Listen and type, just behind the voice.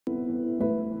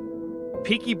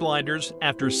Peaky Blinders,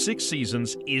 after 6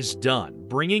 seasons, is done,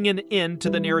 bringing an end to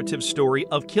the narrative story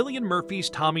of Cillian Murphy's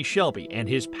Tommy Shelby and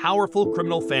his powerful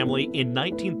criminal family in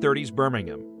 1930s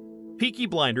Birmingham. Peaky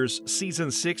Blinders Season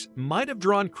 6 might have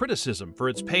drawn criticism for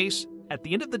its pace. At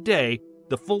the end of the day,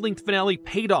 the full-length finale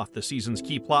paid off the season's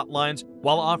key plot lines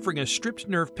while offering a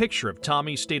stripped-nerve picture of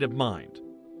Tommy's state of mind.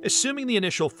 Assuming the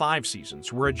initial 5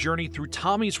 seasons were a journey through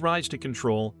Tommy's rise to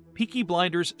control, Peaky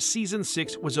Blinders Season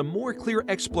 6 was a more clear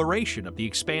exploration of the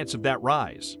expanse of that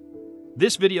rise.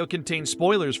 This video contains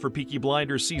spoilers for Peaky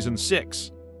Blinders Season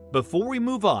 6. Before we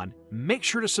move on, make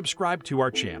sure to subscribe to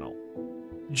our channel.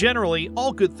 Generally,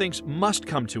 all good things must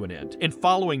come to an end, and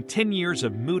following 10 years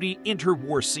of moody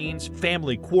interwar scenes,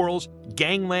 family quarrels,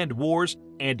 gangland wars,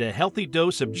 and a healthy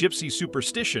dose of gypsy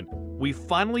superstition, we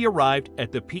finally arrived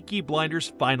at the Peaky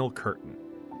Blinders final curtain.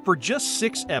 For just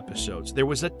 6 episodes, there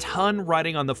was a ton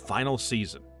riding on the final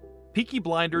season. Peaky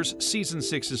Blinders Season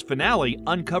 6's finale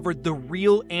uncovered the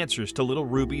real answers to little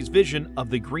Ruby's vision of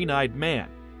the green-eyed man,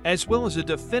 as well as a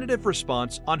definitive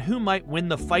response on who might win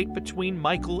the fight between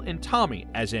Michael and Tommy,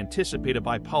 as anticipated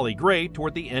by Polly Gray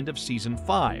toward the end of Season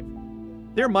 5.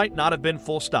 There might not have been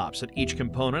full stops at each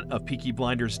component of Peaky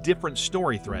Blinders' different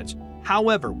story threads.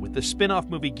 However, with the spin-off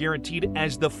movie guaranteed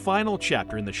as the final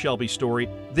chapter in the Shelby story,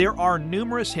 there are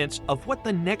numerous hints of what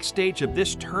the next stage of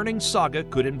this turning saga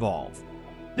could involve.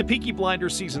 The Peaky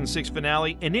Blinders Season 6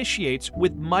 finale initiates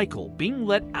with Michael being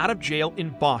let out of jail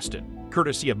in Boston,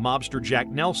 courtesy of mobster Jack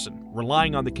Nelson,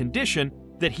 relying on the condition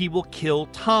that he will kill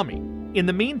Tommy. In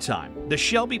the meantime, the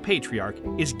Shelby patriarch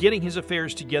is getting his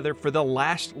affairs together for the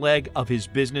last leg of his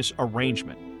business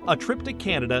arrangement, a trip to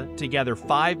Canada to gather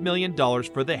 $5 million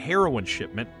for the heroin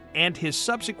shipment and his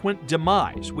subsequent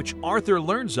demise, which Arthur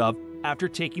learns of after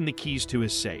taking the keys to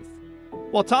his safe.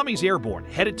 While Tommy's airborne,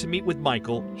 headed to meet with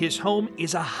Michael, his home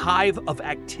is a hive of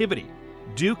activity.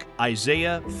 Duke,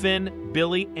 Isaiah, Finn,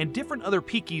 Billy, and different other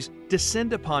Peakies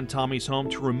descend upon Tommy's home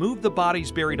to remove the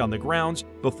bodies buried on the grounds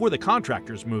before the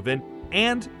contractors move in,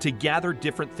 and to gather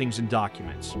different things and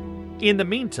documents. In the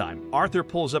meantime, Arthur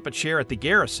pulls up a chair at the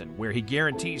garrison, where he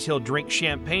guarantees he'll drink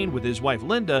champagne with his wife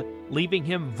Linda, leaving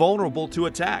him vulnerable to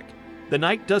attack. The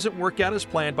night doesn't work out as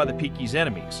planned by the Peakies'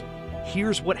 enemies.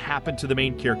 Here's what happened to the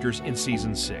main characters in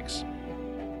Season 6.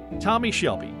 Tommy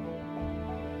Shelby.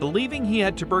 Believing he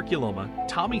had tuberculoma,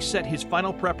 Tommy set his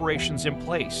final preparations in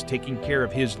place, taking care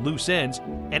of his loose ends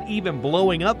and even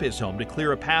blowing up his home to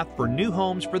clear a path for new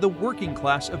homes for the working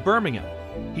class of Birmingham.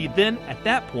 He then, at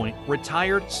that point,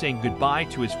 retired, saying goodbye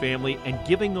to his family and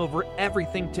giving over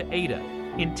everything to Ada,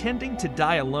 intending to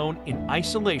die alone in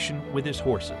isolation with his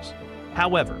horses.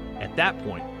 However, at that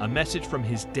point, a message from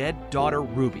his dead daughter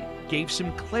Ruby gave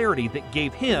some clarity that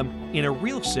gave him, in a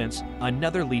real sense,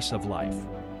 another lease of life.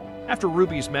 After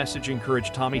Ruby's message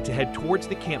encouraged Tommy to head towards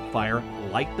the campfire,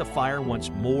 light the fire once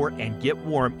more and get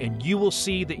warm, and you will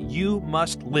see that you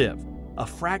must live. A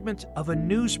fragment of a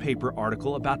newspaper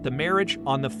article about the marriage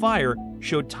on the fire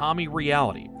showed Tommy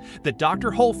reality, that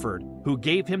Dr. Holford, who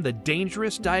gave him the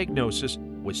dangerous diagnosis,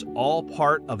 was all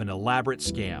part of an elaborate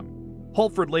scam.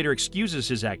 Holford later excuses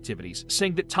his activities,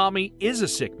 saying that Tommy is a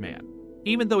sick man.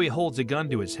 Even though he holds a gun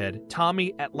to his head,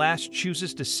 Tommy at last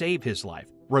chooses to save his life,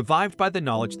 revived by the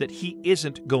knowledge that he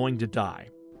isn't going to die.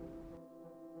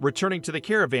 Returning to the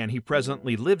caravan he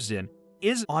presently lives in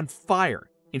is on fire.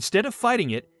 Instead of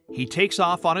fighting it, he takes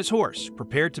off on his horse,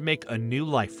 prepared to make a new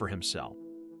life for himself.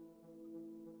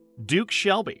 Duke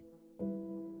Shelby.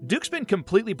 Duke's been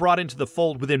completely brought into the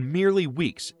fold within merely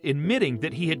weeks, admitting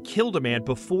that he had killed a man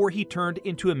before he turned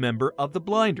into a member of the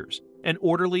Blinders, an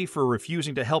orderly for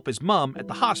refusing to help his mom at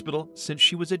the hospital since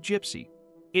she was a gypsy.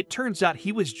 It turns out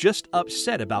he was just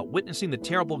upset about witnessing the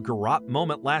terrible garrote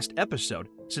moment last episode,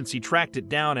 since he tracked it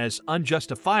down as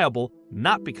unjustifiable,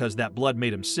 not because that blood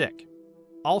made him sick.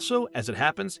 Also, as it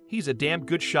happens, he's a damn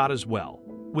good shot as well.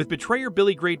 With betrayer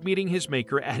Billy Grade meeting his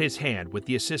maker at his hand with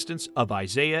the assistance of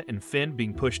Isaiah and Finn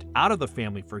being pushed out of the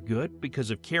family for good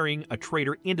because of carrying a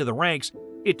traitor into the ranks,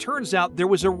 it turns out there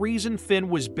was a reason Finn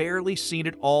was barely seen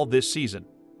at all this season.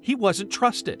 He wasn't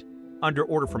trusted. Under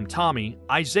order from Tommy,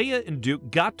 Isaiah and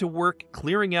Duke got to work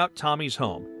clearing out Tommy's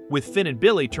home, with Finn and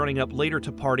Billy turning up later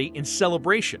to party in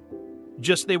celebration.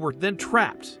 Just they were then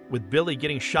trapped, with Billy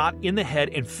getting shot in the head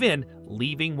and Finn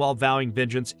leaving while vowing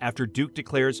vengeance after Duke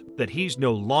declares that he's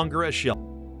no longer a Shelby.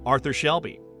 Arthur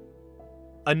Shelby.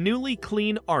 A newly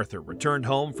clean Arthur returned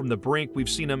home from the brink we've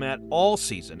seen him at all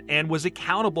season and was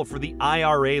accountable for the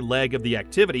IRA leg of the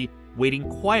activity, waiting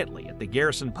quietly at the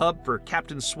garrison pub for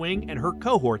Captain Swing and her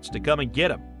cohorts to come and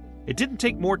get him. It didn't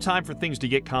take more time for things to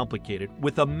get complicated,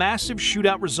 with a massive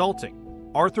shootout resulting.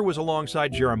 Arthur was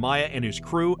alongside Jeremiah and his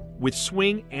crew, with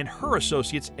Swing and her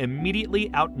associates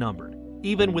immediately outnumbered,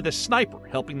 even with a sniper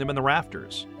helping them in the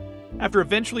rafters. After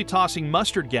eventually tossing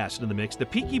mustard gas into the mix, the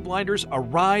Peaky Blinders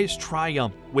arise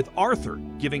triumphant, with Arthur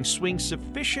giving Swing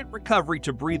sufficient recovery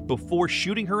to breathe before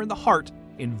shooting her in the heart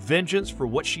in vengeance for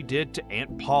what she did to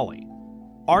Aunt Polly.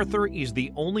 Arthur is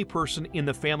the only person in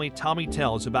the family Tommy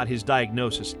tells about his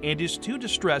diagnosis and is too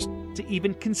distressed to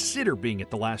even consider being at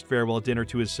the last farewell dinner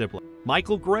to his sibling,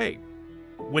 Michael Gray.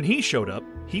 When he showed up,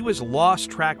 he was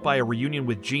lost track by a reunion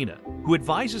with Gina, who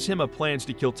advises him of plans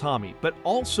to kill Tommy, but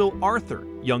also Arthur,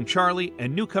 young Charlie,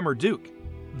 and newcomer Duke.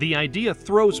 The idea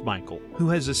throws Michael, who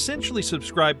has essentially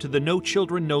subscribed to the no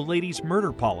children, no ladies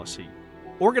murder policy.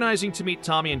 Organizing to meet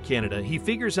Tommy in Canada, he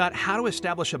figures out how to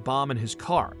establish a bomb in his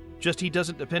car, just he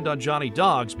doesn't depend on Johnny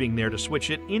Dogs being there to switch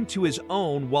it into his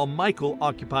own while Michael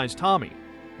occupies Tommy.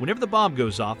 Whenever the bomb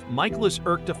goes off, Michael is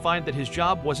irked to find that his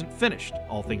job wasn't finished,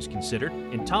 all things considered,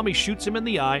 and Tommy shoots him in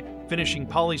the eye, finishing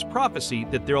Polly's prophecy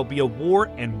that there'll be a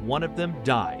war and one of them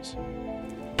dies.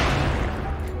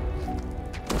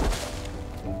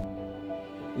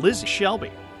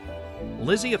 Shelby.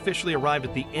 Lizzie officially arrived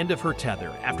at the end of her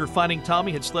tether after finding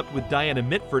Tommy had slept with Diana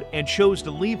Mitford and chose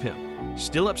to leave him.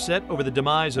 Still upset over the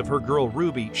demise of her girl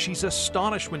Ruby, she's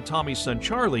astonished when Tommy's son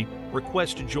Charlie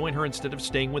requests to join her instead of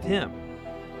staying with him.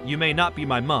 "You may not be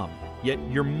my mom, yet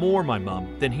you're more my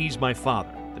mom than he's my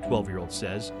father," the 12-year-old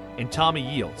says, and Tommy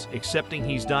yields, accepting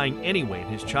he's dying anyway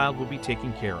and his child will be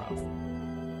taken care of.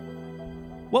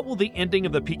 What will the ending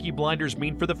of the Peaky Blinders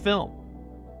mean for the film?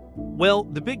 Well,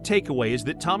 the big takeaway is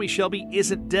that Tommy Shelby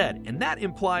isn't dead, and that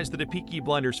implies that a Peaky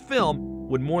Blinders film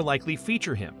would more likely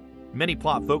feature him. Many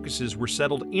plot focuses were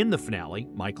settled in the finale.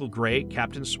 Michael Gray,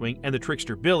 Captain Swing, and the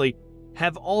trickster Billy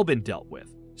have all been dealt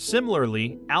with.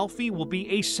 Similarly, Alfie will be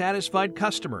a satisfied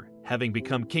customer, having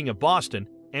become king of Boston,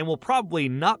 and will probably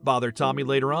not bother Tommy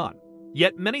later on.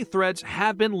 Yet many threads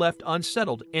have been left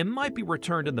unsettled and might be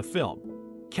returned in the film.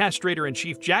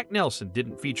 Castrator-in-Chief Jack Nelson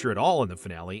didn't feature at all in the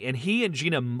finale, and he and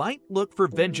Gina might look for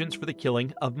vengeance for the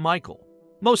killing of Michael.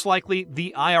 Most likely,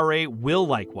 the IRA will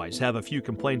likewise have a few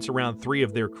complaints around 3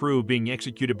 of their crew being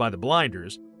executed by the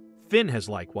Blinders. Finn has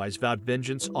likewise vowed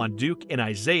vengeance on Duke and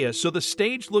Isaiah, so the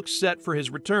stage looks set for his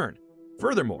return.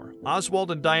 Furthermore,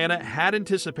 Oswald and Diana had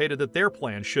anticipated that their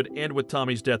plan should end with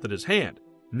Tommy's death at his hand.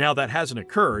 Now that hasn't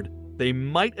occurred, they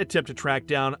might attempt to track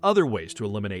down other ways to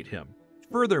eliminate him.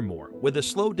 Furthermore, with a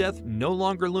slow death no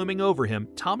longer looming over him,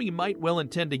 Tommy might well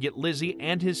intend to get Lizzie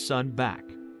and his son back.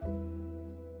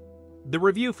 The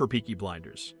review for Peaky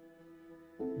Blinders.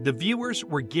 The viewers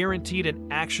were guaranteed an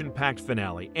action-packed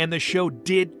finale, and the show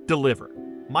did deliver.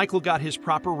 Michael got his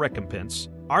proper recompense,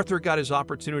 Arthur got his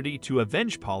opportunity to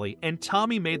avenge Polly, and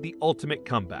Tommy made the ultimate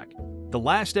comeback. The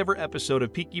last ever episode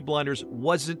of Peaky Blinders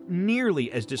wasn't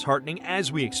nearly as disheartening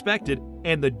as we expected,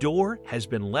 and the door has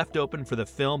been left open for the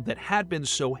film that had been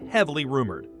so heavily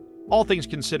rumored. All things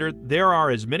considered, there are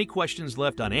as many questions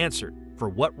left unanswered. For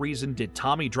what reason did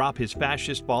Tommy drop his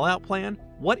fascist fallout plan?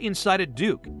 What incited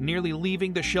Duke, nearly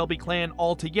leaving the Shelby clan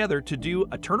altogether, to do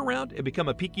a turnaround and become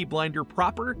a Peaky Blinder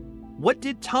proper? What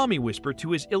did Tommy whisper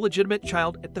to his illegitimate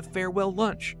child at the farewell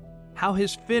lunch? How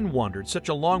has Finn wandered such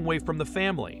a long way from the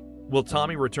family? Will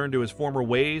Tommy return to his former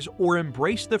ways or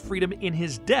embrace the freedom in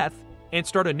his death and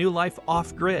start a new life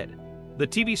off-grid? The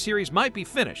TV series might be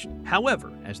finished.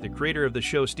 However, as the creator of the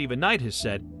show Stephen Knight has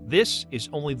said, this is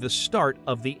only the start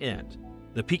of the end.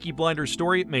 The Peaky Blinders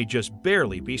story may just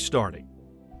barely be starting.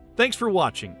 Thanks for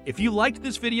watching. If you liked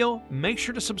this video, make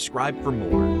sure to subscribe for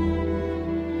more.